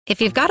If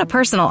you've got a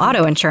personal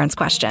auto insurance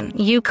question,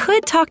 you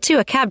could talk to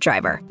a cab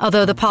driver,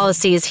 although the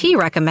policies he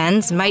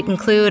recommends might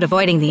include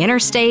avoiding the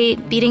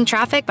interstate, beating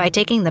traffic by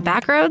taking the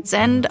back roads,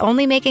 and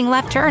only making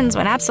left turns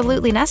when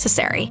absolutely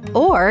necessary.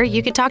 Or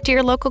you could talk to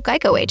your local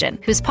Geico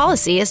agent, whose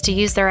policy is to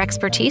use their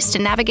expertise to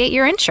navigate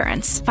your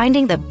insurance,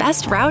 finding the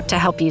best route to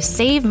help you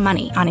save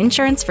money on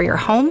insurance for your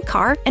home,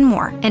 car, and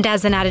more. And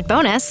as an added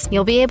bonus,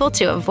 you'll be able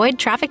to avoid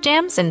traffic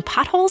jams and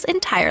potholes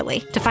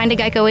entirely. To find a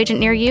Geico agent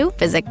near you,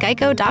 visit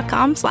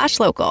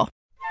geico.com/local.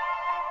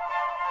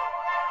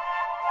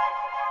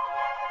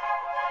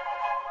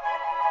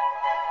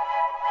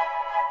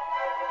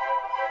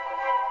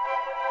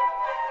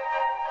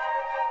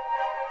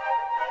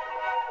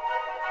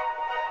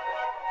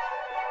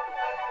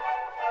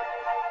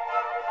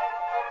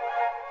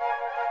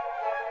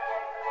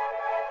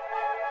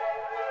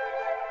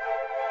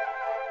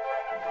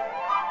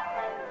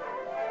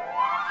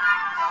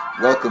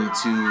 Welcome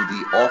to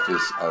the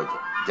office of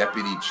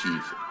Deputy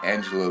Chief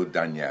Angelo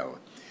Daniele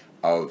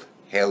of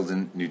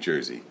Haledon, New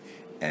Jersey.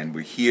 And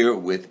we're here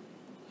with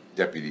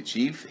Deputy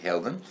Chief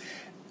Haledon,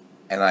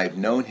 and I've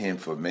known him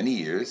for many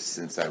years,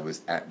 since I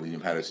was at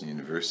William Patterson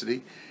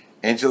University.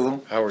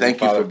 Angelo, thank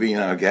you for being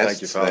our guest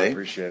today.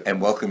 Appreciate it. And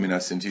welcoming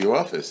us into your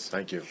office.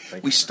 Thank you.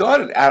 We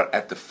started out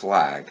at the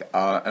flag,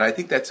 and I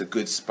think that's a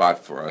good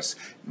spot for us,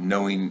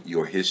 knowing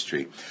your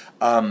history.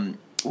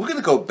 We're going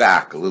to go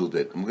back a little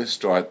bit, and we're going to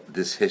start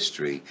this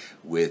history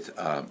with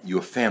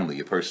your family,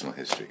 your personal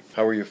history.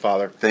 How are you,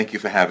 Father? Thank you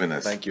for having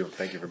us. Thank you.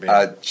 Thank you for being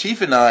here.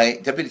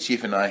 Deputy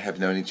Chief and I have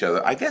known each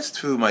other, I guess,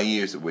 through my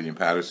years at William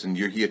Patterson.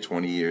 You're here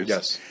 20 years.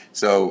 Yes.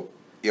 So,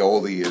 all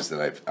the years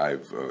that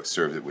I've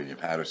served at William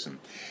Patterson.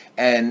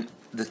 And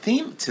the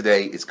theme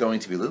today is going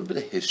to be a little bit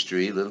of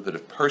history, a little bit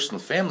of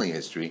personal family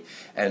history,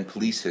 and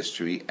police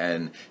history,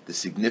 and the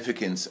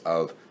significance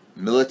of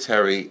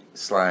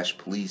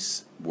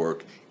military/police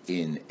work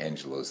in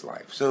Angelo's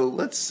life. So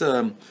let's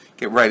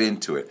get right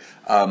into it.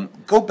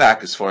 Go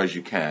back as far as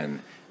you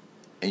can.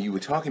 And you were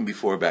talking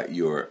before about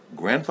your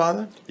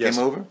grandfather came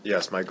over?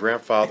 Yes, my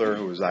grandfather,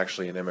 who was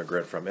actually an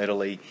immigrant from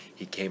Italy,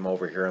 he came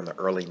over here in the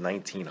early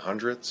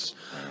 1900s.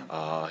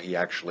 He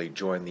actually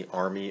joined the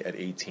Army at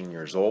 18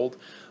 years old.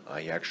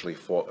 He actually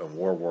fought in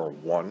World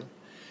War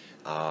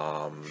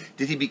I.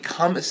 Did he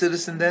become a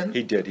citizen then?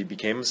 He did. He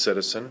became a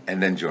citizen.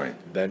 And then joined?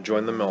 Then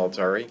joined the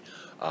military.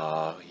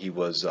 He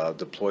was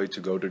deployed to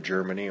go to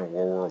Germany in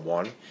World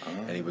War I,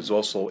 and he was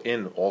also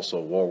in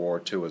World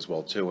War II as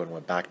well too, and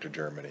went back to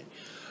Germany.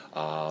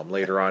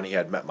 Later on, he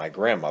had met my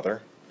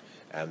grandmother,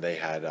 and they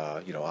had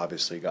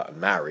obviously gotten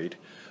married.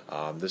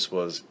 This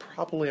was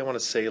probably, I want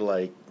to say,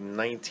 like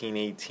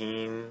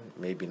 1918,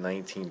 maybe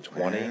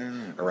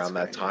 1920, around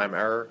that time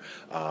era.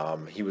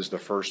 He was the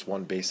first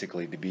one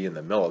basically to be in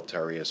the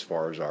military as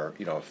far as our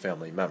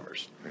family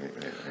members. Right.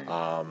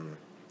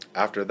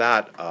 After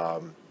that,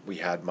 we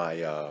had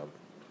my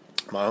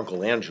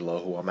Uncle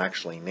Angelo, who I'm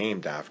actually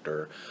named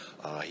after.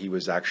 He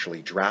was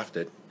actually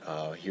drafted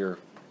here,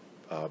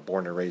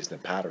 born and raised in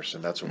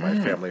Patterson. That's where my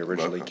family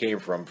originally came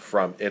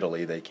from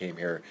Italy. They came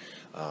here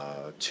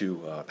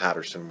to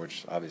Patterson, which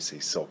is obviously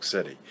Silk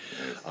City.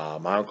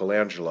 My Uncle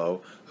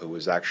Angelo, who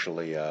was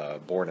actually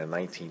born in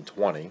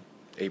 1920,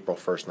 April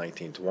 1st,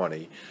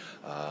 1920,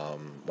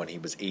 when he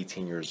was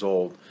 18 years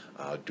old,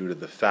 due to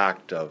the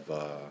fact of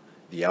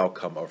the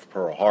outcome of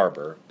Pearl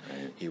Harbor,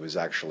 he was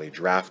actually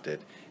drafted,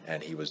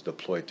 and he was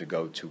deployed to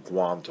go to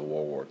Guam to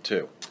World War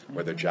II,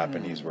 where the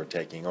Japanese were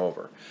taking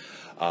over.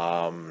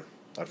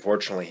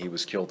 Unfortunately, he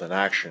was killed in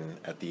action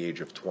at the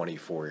age of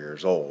 24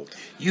 years old.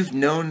 You've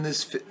known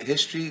this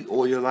history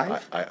all your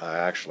life? I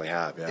actually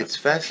have, yeah. It's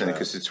fascinating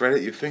because it's right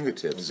at your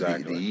fingertips,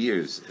 exactly. the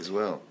years as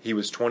well. He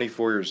was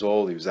 24 years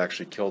old. He was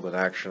actually killed in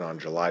action on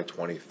July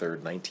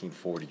 23rd,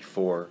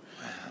 1944.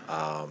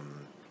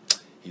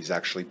 He's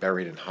actually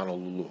buried in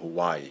Honolulu,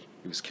 Hawaii.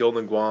 He was killed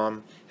in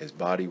Guam. His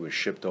body was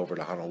shipped over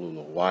to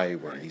Honolulu, Hawaii,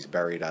 where he's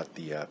buried at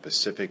the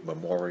Pacific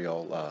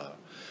Memorial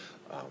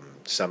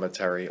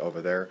Cemetery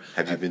over there.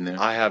 Have you been there?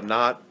 I have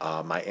not.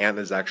 My aunt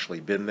has actually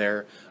been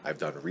there. I've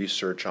done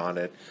research on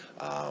it.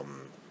 I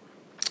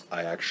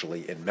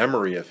actually, in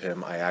memory of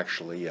him, I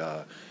actually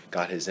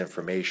got his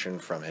information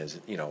from his,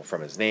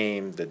 from his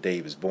name, the day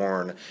he was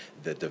born,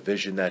 the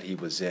division that he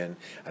was in,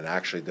 and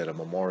actually did a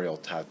memorial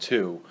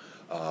tattoo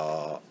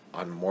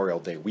on Memorial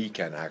Day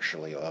weekend,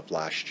 actually, of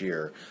last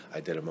year.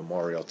 I did a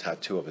memorial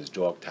tattoo of his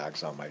dog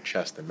tags on my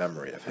chest in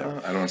memory of him.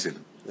 I don't want to see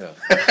them. Yeah.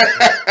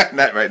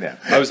 Not right now.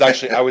 I was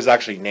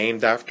actually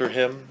named after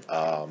him.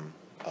 My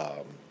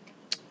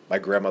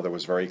grandmother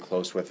was very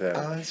close with him.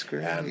 Oh, that's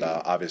great. And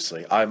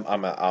obviously,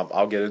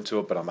 I'll get into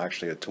it, but I'm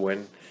actually a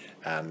twin,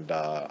 and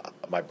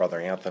my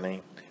brother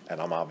Anthony,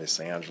 and I'm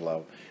obviously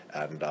Angelo,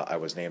 and I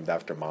was named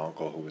after my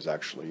uncle, who was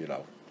actually,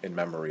 in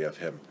memory of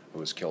him, who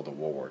was killed in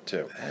World War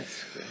II.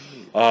 That's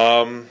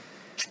great.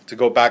 To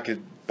go back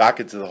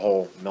into the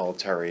whole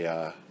military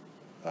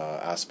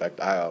aspect,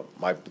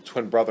 my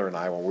twin brother and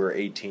I, when we were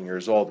 18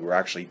 years old, we were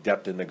actually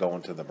destined to go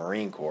into the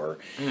Marine Corps,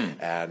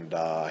 and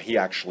he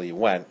actually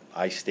went.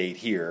 I stayed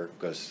here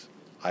because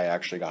I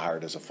actually got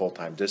hired as a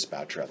full-time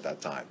dispatcher at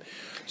that time.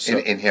 So,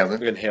 in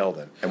Halden? In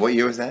Halden. And what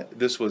year was that?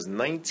 This was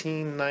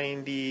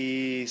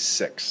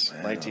 1996.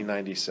 Wow.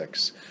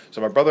 1996.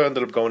 So my brother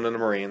ended up going in the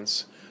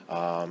Marines.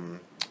 I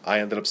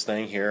ended up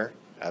staying here.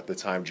 At the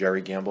time,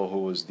 Jerry Gamble, who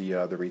was the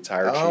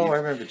retired chief. Oh, I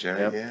remember Jerry,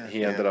 yep, yeah.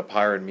 He ended up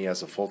hiring me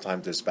as a full-time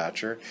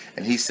dispatcher.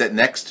 And he sat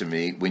next to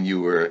me when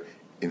you were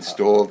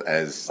installed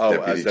as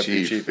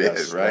deputy chief.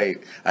 Yes,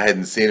 right. I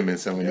hadn't seen him in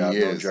so many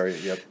years.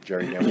 I've known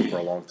Jerry Gamble for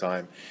a long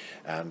time.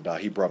 And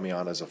he brought me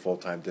on as a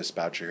full-time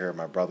dispatcher here.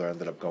 My brother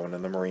ended up going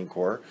in the Marine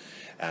Corps.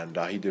 And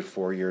he did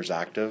 4 years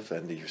active,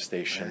 and he was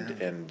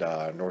stationed in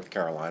North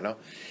Carolina.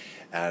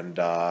 And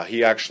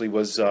he actually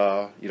was,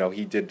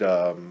 he did,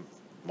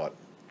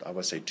 I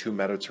would say 2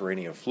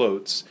 Mediterranean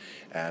floats,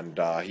 and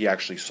he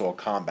actually saw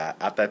combat.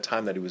 At that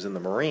time that he was in the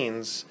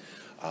Marines,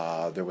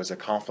 there was a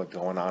conflict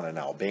going on in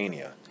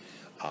Albania.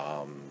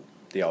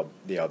 The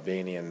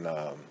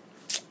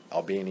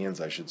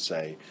Albanians, I should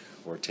say,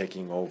 were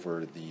taking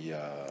over the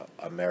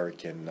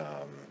American,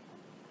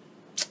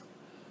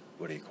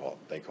 what do you call it?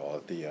 They call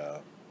it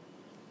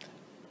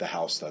the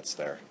house that's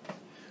there.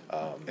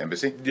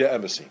 Embassy? Yeah,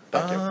 embassy.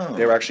 Thank you.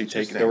 They were actually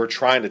they were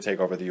trying to take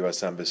over the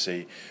U.S.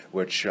 embassy,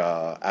 which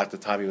at the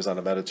time he was on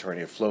a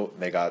Mediterranean float,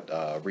 and they got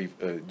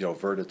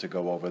verted to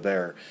go over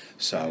there.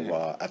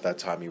 So at that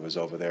time he was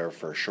over there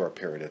for a short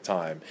period of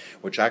time,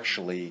 which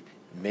actually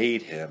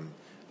made him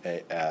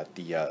at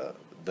the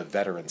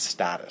veteran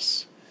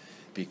status,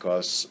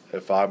 because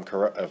if I'm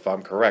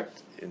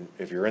correct,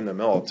 if you're in the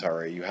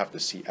military, you have to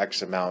see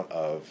X amount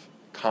of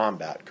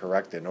combat,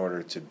 correct, in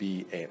order to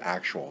be an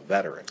actual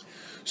veteran.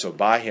 So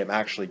by him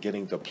actually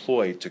getting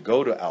deployed to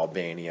go to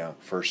Albania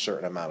for a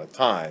certain amount of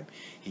time,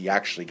 he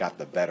actually got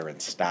the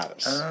veteran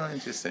status. Oh,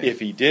 interesting. If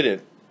he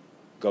didn't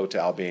go to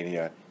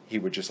Albania, he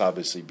would just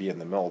obviously be in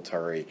the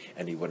military,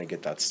 and he wouldn't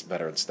get that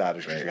veteran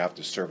status, because you have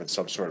to serve in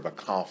some sort of a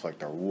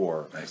conflict or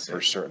war for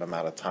a certain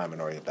amount of time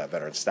in order to get that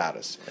veteran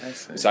status.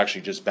 It's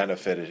actually just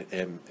benefited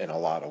him in a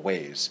lot of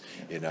ways.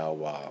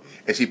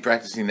 Is he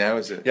practicing now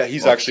as a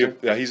he's officer?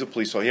 He's a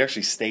police officer. He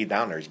actually stayed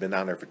down there. He's been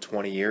down there for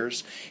 20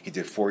 years. He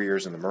did 4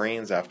 years in the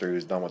Marines. After he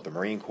was done with the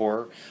Marine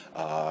Corps,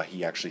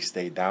 he actually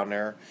stayed down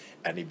there,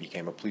 and he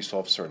became a police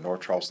officer in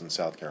North Charleston,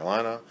 South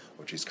Carolina,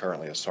 which he's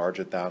currently a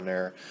sergeant down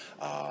there.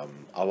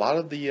 A lot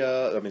of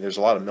there's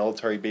a lot of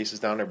military bases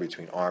down there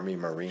between Army,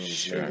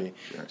 Marines, Navy.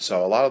 Sure.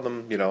 So a lot of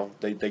them,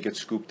 they get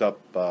scooped up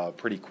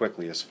pretty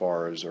quickly as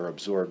far as, or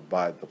absorbed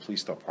by the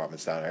police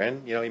departments down there.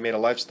 And, he made a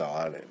lifestyle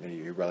out of it, and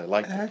he really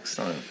liked it.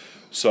 Excellent.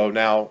 So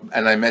now...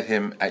 And I met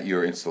him at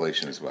your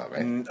installation as well,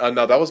 right?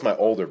 No, that was my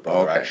older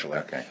brother, actually.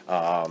 Okay.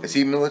 Is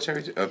he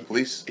military,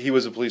 police? He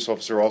was a police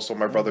officer also.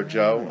 My brother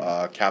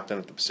Joe, captain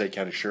at the Passaic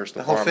County Sheriff's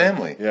Department. The whole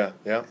family. Yeah.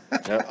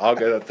 I'll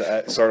get at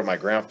that. Started my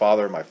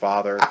grandfather, my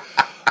father.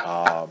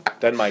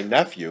 Then my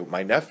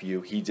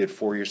nephew, he did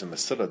 4 years in the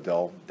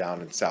Citadel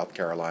down in South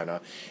Carolina.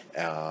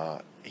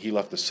 He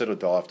left the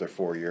Citadel after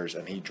 4 years,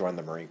 and he joined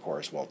the Marine Corps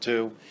as well,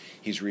 too.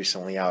 He's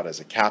recently out as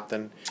a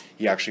captain.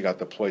 He actually got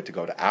deployed to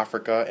go to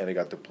Africa, and he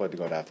got deployed to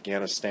go to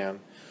Afghanistan.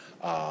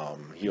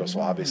 He also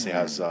obviously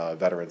has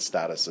veteran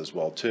status as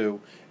well, too.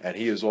 And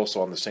he is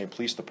also on the same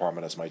police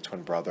department as my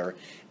twin brother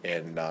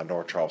in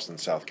North Charleston,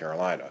 South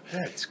Carolina.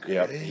 That's great.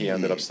 Yep, he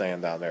ended up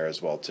staying down there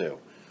as well, too.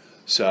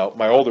 So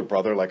my older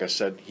brother, like I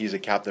said, he's a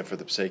captain for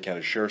the Passaic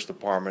County Sheriff's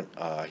Department.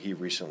 He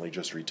recently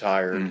just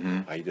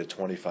retired. He did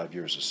 25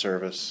 years of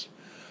service.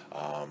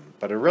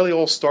 But it really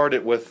all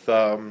started with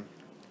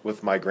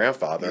my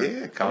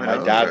grandfather on my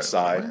dad's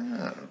side.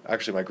 Wow.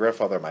 Actually, my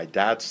grandfather on my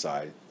dad's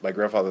side. My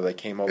grandfather that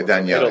came over from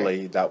Daniele.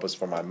 Italy, that was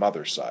from my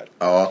mother's side.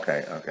 Oh,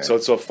 okay. So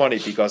it's so funny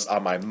because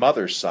on my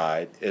mother's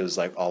side, it was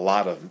like a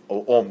lot of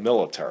all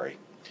military.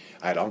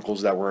 I had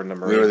uncles that were in the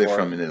Marine Corps. Where were they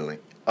from in Italy?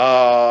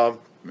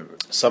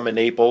 Some in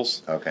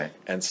Naples. Okay.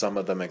 And some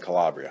of them in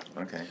Calabria.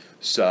 Okay.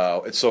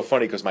 So it's so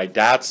funny because my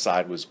dad's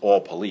side was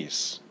all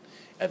police,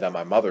 and then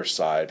my mother's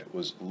side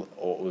was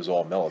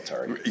all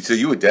military. So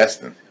you were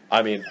destined.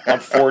 I mean,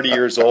 I'm 40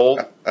 years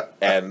old,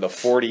 and the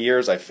 40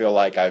 years I feel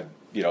like I've,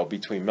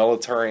 between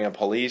military and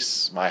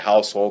police, my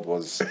household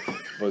was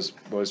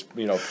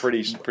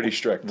pretty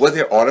strict. Were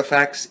there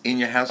artifacts in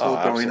your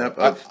household growing up?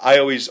 I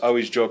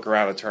always joke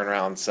around and turn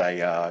around and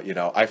say,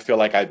 I feel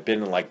like I've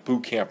been in like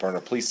boot camp or in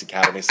a police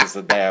academy since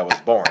the day I was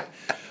born.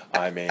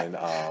 I mean,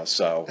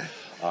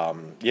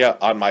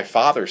 on my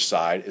father's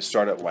side, it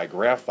started with my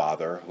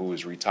grandfather, who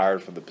was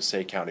retired from the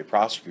Passaic County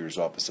Prosecutor's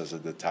Office as a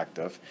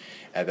detective,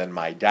 and then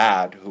my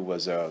dad, who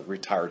was a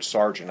retired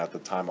sergeant at the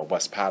time of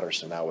West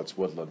Patterson, now it's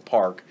Woodland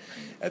Park,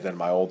 and then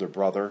my older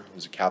brother, who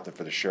was a captain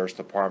for the Sheriff's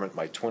Department,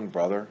 my twin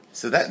brother.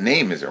 So that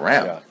name is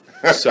around.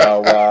 Yeah.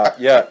 So,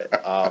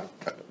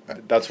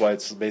 that's why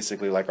it's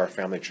basically like our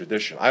family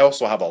tradition. I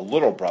also have a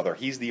little brother.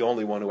 He's the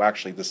only one who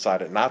actually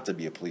decided not to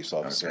be a police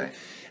officer. Okay.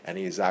 And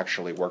he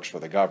actually works for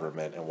the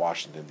government in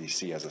Washington,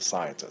 D.C. as a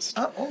scientist.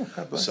 Oh,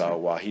 God bless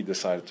So he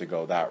decided to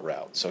go that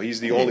route. So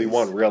he's the only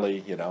one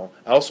really, I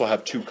also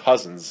have two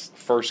cousins,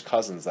 first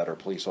cousins that are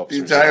police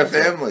officers. The entire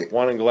family.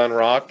 One in Glen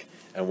Rock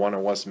and one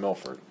in West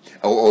Milford.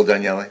 Oh, Old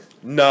Daniele?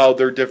 No,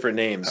 they're different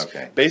names.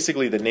 Okay.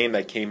 Basically, the name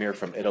that came here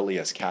from Italy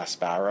is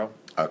Casparo.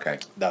 Okay.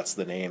 That's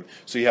the name.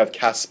 So you have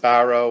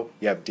Casparo,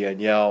 you have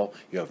Danielle,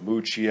 you have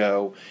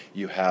Muccio,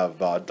 you have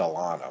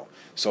Delano.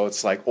 So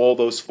it's like all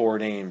those four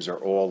names are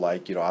all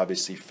like,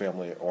 obviously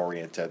family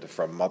oriented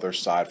from mother's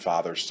side,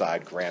 father's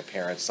side,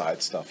 grandparents'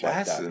 side, stuff like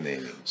that.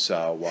 Fascinating.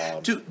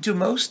 So Do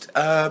most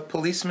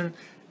policemen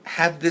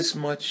have this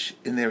much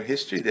in their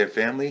history, their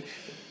family,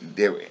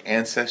 their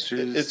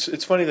ancestors?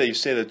 it's funny that you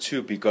say that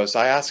too, because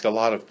I ask a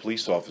lot of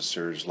police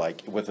officers,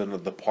 like within the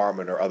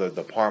department or other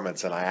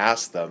departments, and I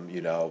ask them,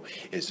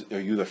 are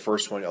you the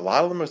first one? A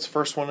lot of them, it's the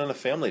first one in the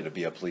family to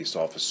be a police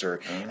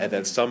officer, and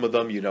then some of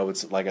them,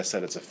 it's like I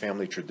said, it's a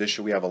family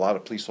tradition. We have a lot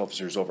of police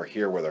officers over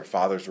here where their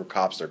fathers were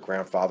cops, their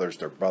grandfathers,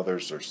 their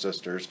brothers, their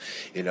sisters,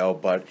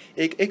 but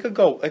it could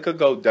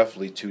go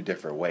definitely two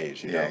different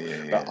ways, Yeah.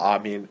 But, I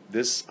mean,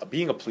 this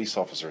being a police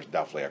officer is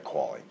definitely a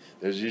calling.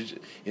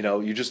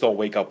 You just don't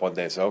wake up one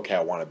day and say, okay,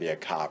 I want to be a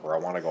cop or I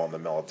want to go in the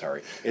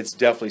military. It's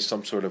definitely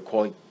some sort of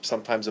calling.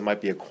 Sometimes it might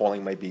be a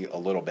calling, might be a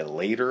little bit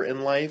later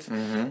in life.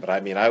 But I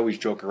mean, I always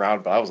joke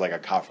around, but I was like a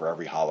cop for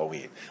every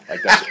Halloween.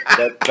 Like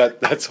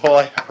that's all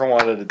I ever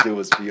wanted to do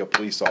was be a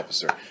police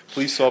officer.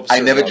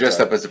 I never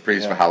dressed up as a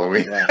priest for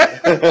Halloween. Yeah.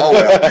 Oh,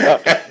 well.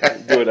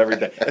 Do it every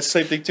day. It's the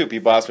same thing too.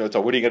 People ask me, "What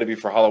are you going to be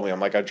for Halloween?" I'm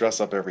like, I dress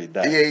up every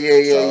day.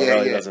 Yeah. So it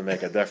really doesn't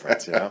make a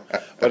difference,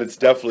 But it's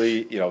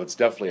definitely, it's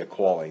definitely a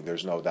calling.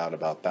 There's no doubt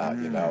about that.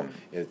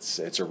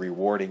 It's a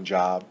rewarding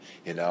job.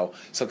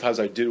 Sometimes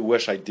I do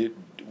wish I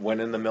went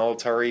in the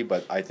military,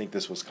 but I think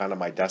this was kind of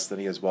my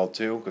destiny as well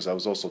too, because I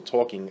was also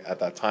talking at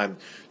that time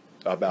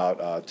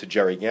about to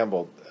Jerry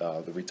Gamble,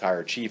 the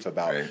retired chief,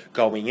 about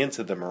going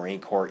into the Marine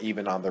Corps,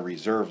 even on the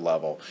reserve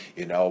level,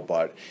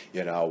 But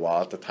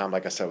at the time,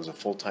 like I said, I was a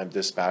full-time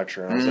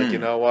dispatcher, and I was like, you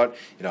know what,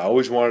 I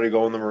always wanted to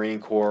go in the Marine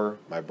Corps.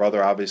 My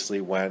brother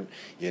obviously went.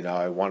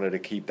 I wanted to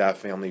keep that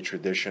family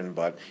tradition,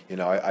 but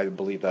I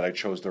believe that I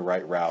chose the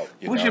right route.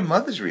 What was your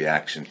mother's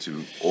reaction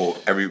to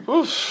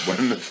everyone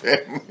in the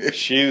family?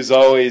 She was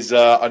always,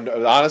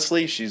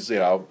 honestly, she's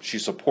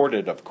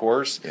supported, of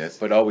course, yes,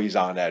 but always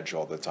on edge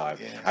all the time.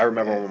 Yeah. I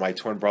remember when my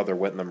twin brother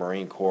went in the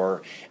Marine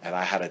Corps, and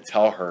I had to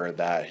tell her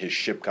that his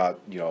ship got,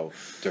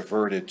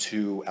 diverted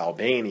to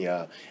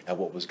Albania and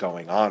what was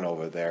going on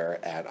over there.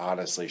 And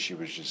honestly, she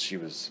was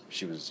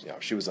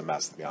a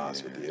mess, to be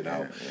honest with you,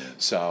 Yeah.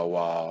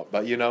 So,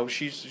 but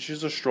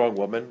she's a strong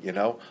woman,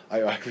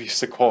 I used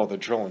to call her the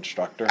drill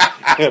instructor,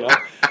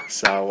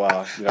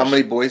 So, how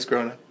many boys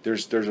growing up?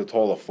 There's a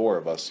total of four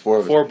of us.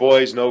 Four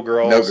boys, no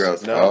girls. No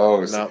girls.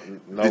 No.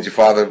 Did your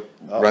father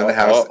run the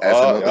house?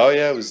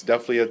 Yeah, it was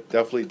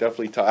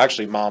definitely tough.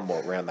 Actually, Mom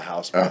ran the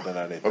house more than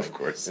anything. Of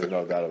course, there's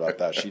no doubt about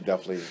that. She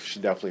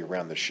definitely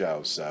ran the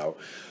show. So,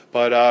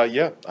 but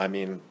I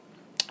mean,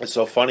 it's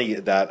so funny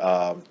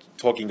that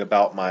talking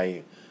about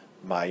my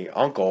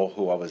uncle,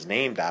 who I was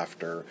named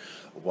after,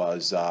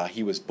 was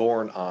he was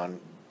born on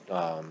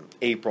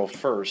April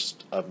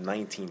 1st of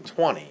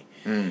 1920,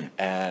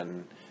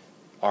 and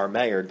our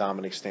mayor,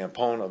 Dominic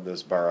Stampone of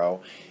this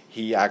borough,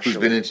 he actually...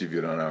 Who's been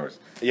interviewed on our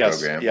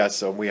program. Yes,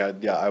 so we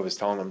had, I was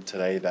telling him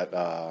today that,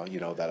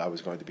 that I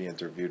was going to be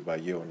interviewed by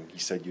you, and he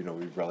said,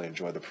 we really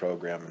enjoy the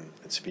program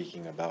and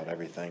speaking about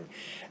everything.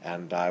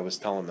 And I was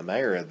telling the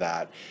mayor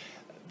that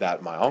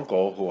my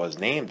uncle, who was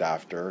named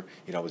after,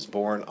 was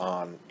born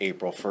on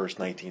April 1st,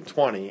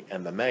 1920,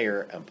 and the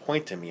mayor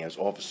appointed me as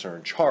officer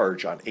in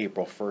charge on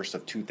April 1st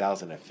of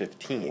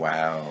 2015.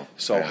 Wow.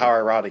 So how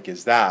ironic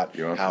is that,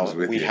 how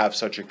we you. have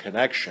such a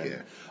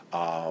connection.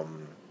 Yeah.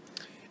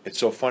 It's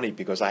so funny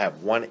because I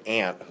have one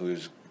aunt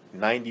who's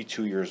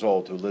 92 years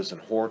old who lives in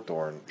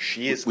Hawthorne.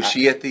 Was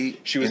she at the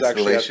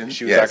installation?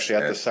 She was actually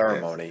at the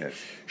ceremony. Yes.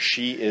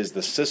 She is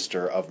the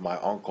sister of my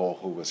uncle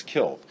who was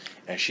killed,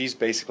 and she's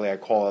basically, I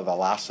call her the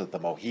last of the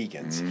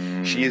Mohegans.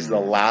 She is the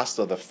last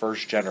of the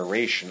first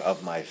generation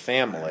of my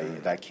family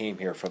that came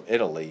here from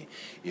Italy.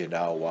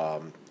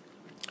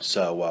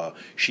 So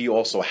she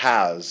also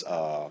has,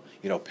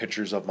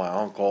 pictures of my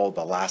uncle,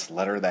 the last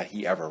letter that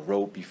he ever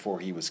wrote before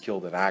he was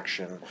killed in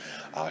action.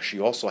 She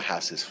also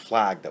has his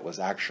flag that was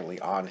actually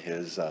on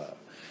his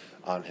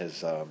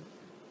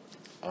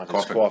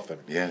coffin.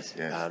 Yes.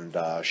 And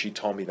she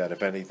told me that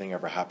if anything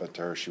ever happened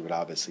to her, she would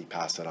obviously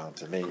pass it on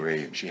to me.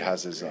 Great. She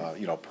has his,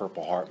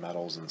 Purple Heart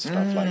medals and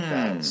stuff like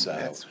that.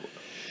 So.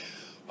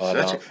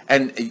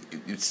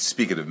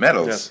 Speaking of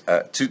medals,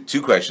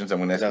 two questions. I'm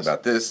going to ask you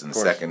about this in a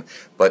second.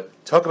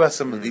 But talk about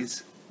some of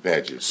these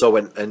badges. So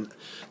in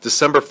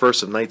December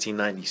 1st of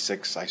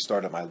 1996, I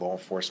started my law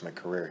enforcement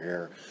career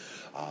here.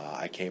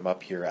 I came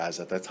up here as,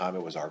 at that time,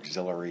 it was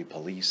auxiliary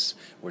police,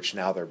 which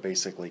now they're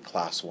basically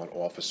class 1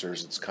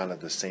 officers. It's kind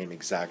of the same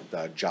exact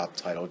job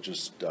title,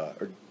 just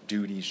or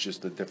duties,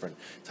 just a different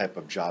type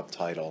of job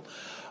title.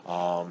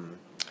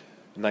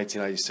 In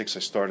 1996, I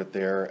started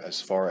there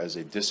as far as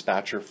a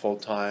dispatcher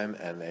full-time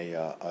and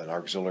an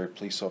auxiliary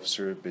police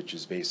officer, which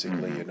is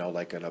basically,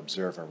 like an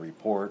observe and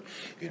report.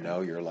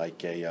 You're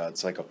like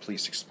it's like a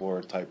police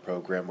explorer type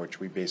program, which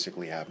we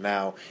basically have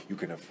now. You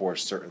can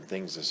enforce certain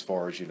things as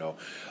far as,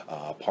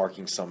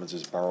 parking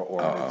summonses, borough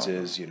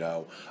ordinances, we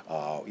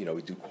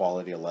do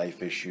quality of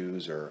life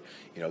issues or,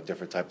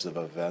 different types of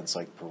events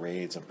like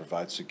parades and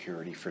provide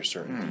security for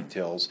certain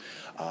details.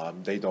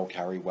 They don't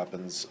carry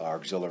weapons,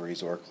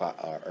 auxiliaries, or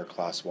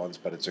class ones,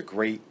 but it's a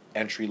great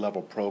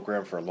entry-level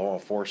program for law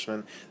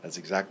enforcement. That's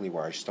exactly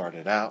where I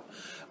started out.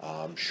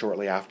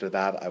 Shortly after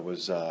that, I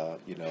was,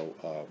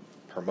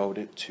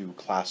 promoted to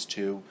Class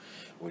 2,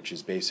 which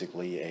is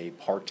basically a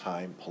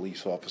part-time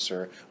police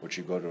officer, which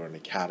you go to an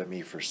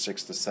academy for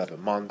 6 to 7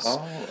 months.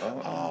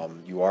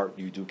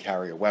 You do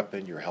carry a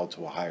weapon. You're held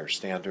to a higher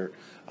standard.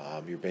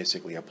 You're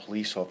basically a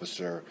police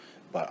officer,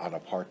 but on a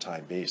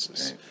part-time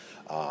basis.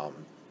 Right.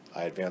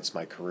 I advanced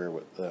my career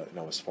with,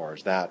 as far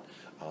as that.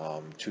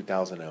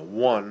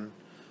 2001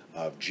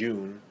 of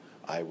June,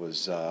 I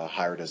was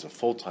hired as a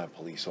full-time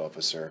police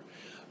officer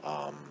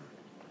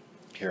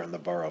here in the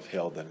borough of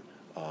Halden.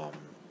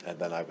 And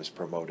then I was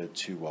promoted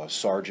to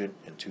sergeant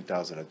in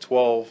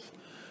 2012,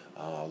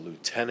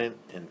 lieutenant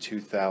in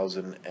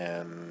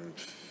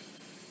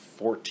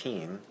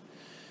 2014,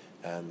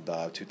 and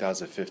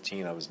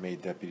 2015 I was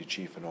made deputy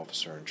chief and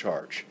officer in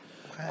charge.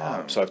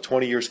 Wow. So I have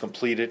 20 years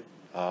completed,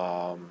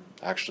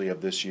 actually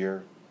of this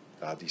year,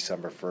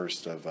 December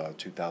 1st of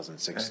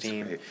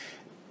 2016.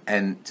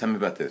 And tell me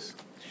about this.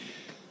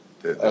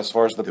 As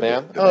far as the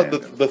band?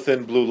 The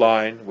Thin Blue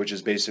Line, which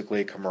is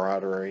basically a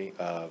camaraderie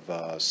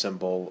of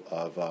symbol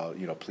of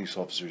police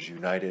officers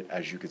united.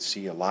 As you could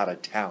see, a lot of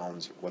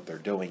towns, what they're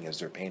doing is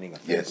they're painting a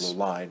thin blue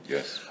line.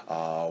 Yes.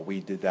 We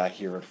did that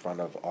here in front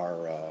of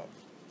our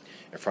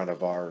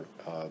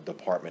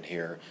department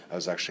here. I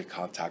was actually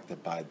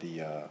contacted by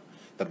the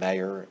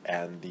mayor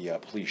and the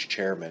police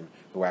chairman,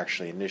 who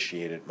actually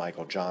initiated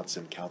Michael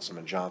Johnson,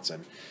 Councilman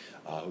Johnson,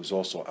 who's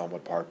also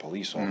Elmwood Park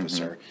police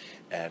officer,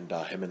 and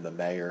him and the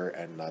mayor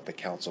and the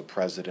council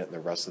president and the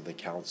rest of the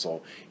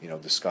council,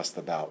 discussed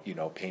about,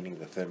 painting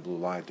the thin blue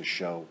line to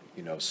show,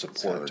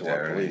 support to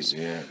our police.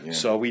 Yeah.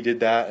 So we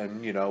did that,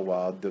 and,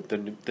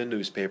 the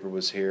newspaper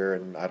was here,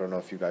 and I don't know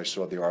if you guys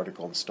saw the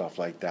article and stuff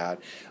like that.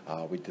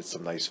 We did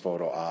some nice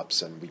photo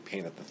ops, and we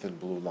painted the thin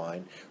blue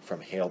line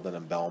from Halden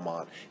and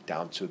Belmont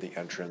down to the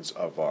entrance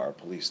of our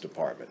police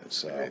department,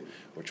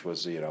 which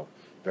was,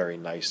 very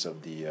nice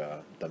of the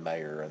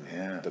mayor and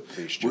the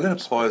police chief. We're going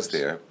to pause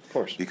there, of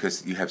course,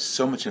 because you have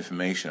so much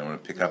information. I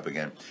want to pick up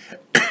again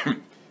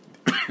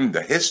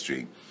the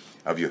history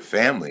of your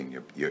family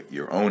and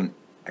your own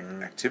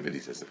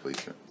activities as a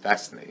policeman.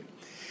 Fascinating.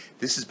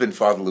 This has been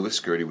Father Louis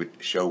Scurti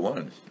with Show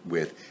 1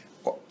 with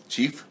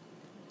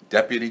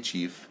Deputy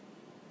Chief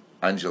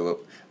Angelo.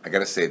 I got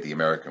to say it the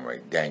American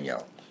way,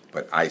 Danielle,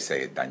 but I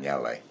say it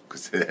Daniele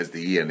because it has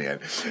the E in the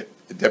end.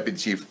 Deputy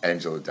Chief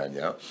Angelo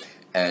Danielle.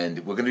 And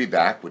we're going to be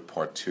back with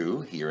part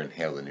 2 here in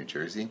Halden, New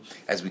Jersey,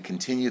 as we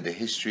continue the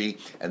history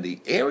and the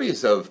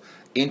areas of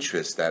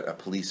interest that a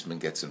policeman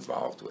gets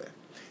involved with.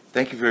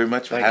 Thank you very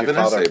much for having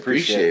us. I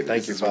appreciate it.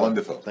 Thank you, This is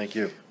wonderful. Thank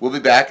you. We'll be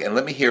back, and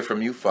let me hear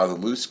from you, Father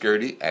Lou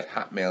Scurti at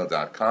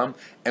hotmail.com,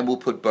 and we'll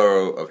put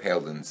Borough of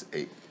Halden's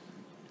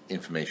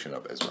information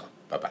up as well.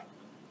 Bye-bye.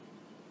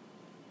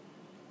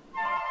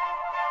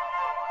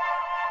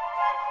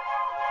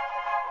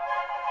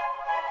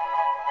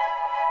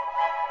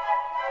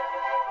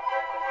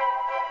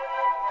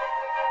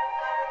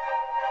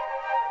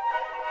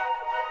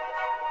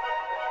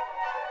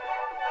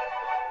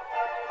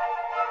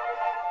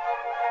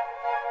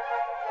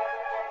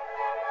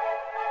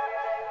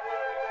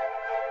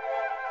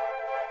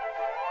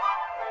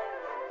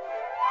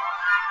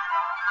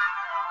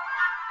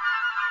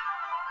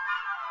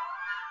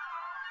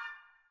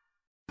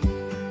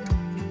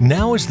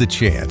 Now is the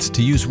chance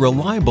to use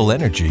reliable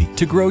energy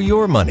to grow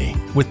your money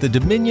with the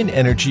Dominion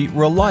Energy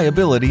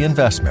Reliability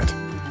Investment.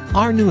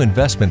 Our new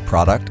investment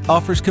product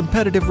offers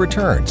competitive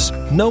returns,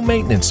 no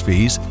maintenance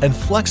fees, and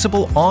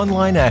flexible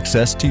online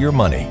access to your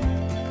money.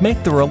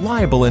 Make the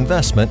reliable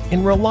investment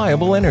in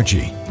reliable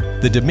energy.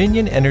 The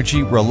Dominion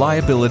Energy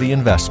Reliability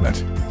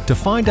Investment. To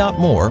find out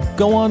more,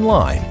 go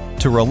online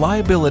to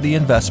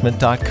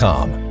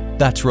reliabilityinvestment.com.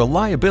 That's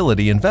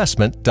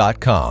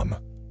reliabilityinvestment.com.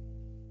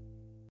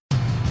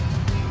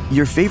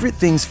 Your favorite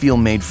things feel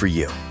made for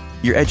you.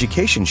 Your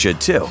education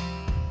should too.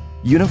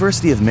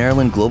 University of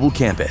Maryland Global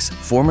Campus,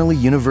 formerly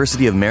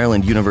University of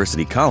Maryland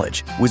University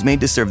College, was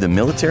made to serve the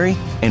military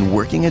and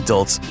working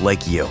adults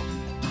like you.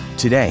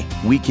 Today,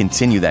 we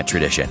continue that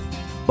tradition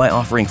by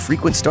offering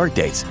frequent start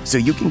dates so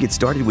you can get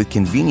started with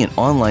convenient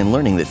online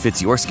learning that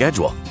fits your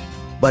schedule,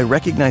 by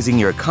recognizing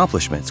your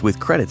accomplishments with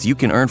credits you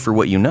can earn for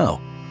what you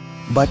know,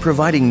 by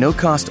providing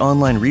no-cost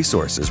online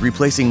resources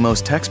replacing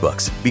most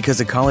textbooks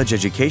because a college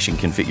education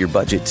can fit your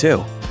budget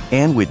too,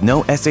 and with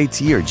no SAT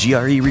or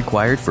GRE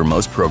required for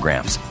most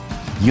programs.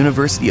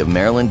 University of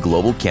Maryland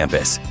Global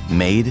Campus,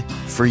 made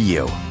for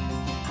you.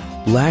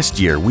 Last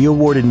year, we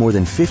awarded more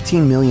than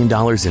 $15 million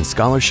in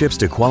scholarships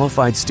to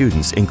qualified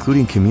students,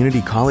 including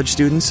community college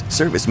students,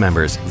 service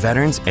members,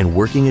 veterans, and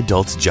working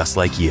adults just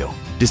like you.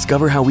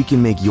 Discover how we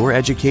can make your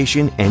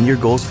education and your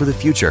goals for the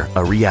future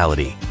a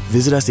reality.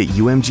 Visit us at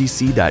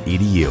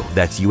umgc.edu.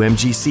 That's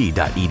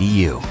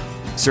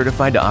umgc.edu.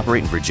 Certified to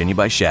operate in Virginia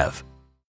by Chev.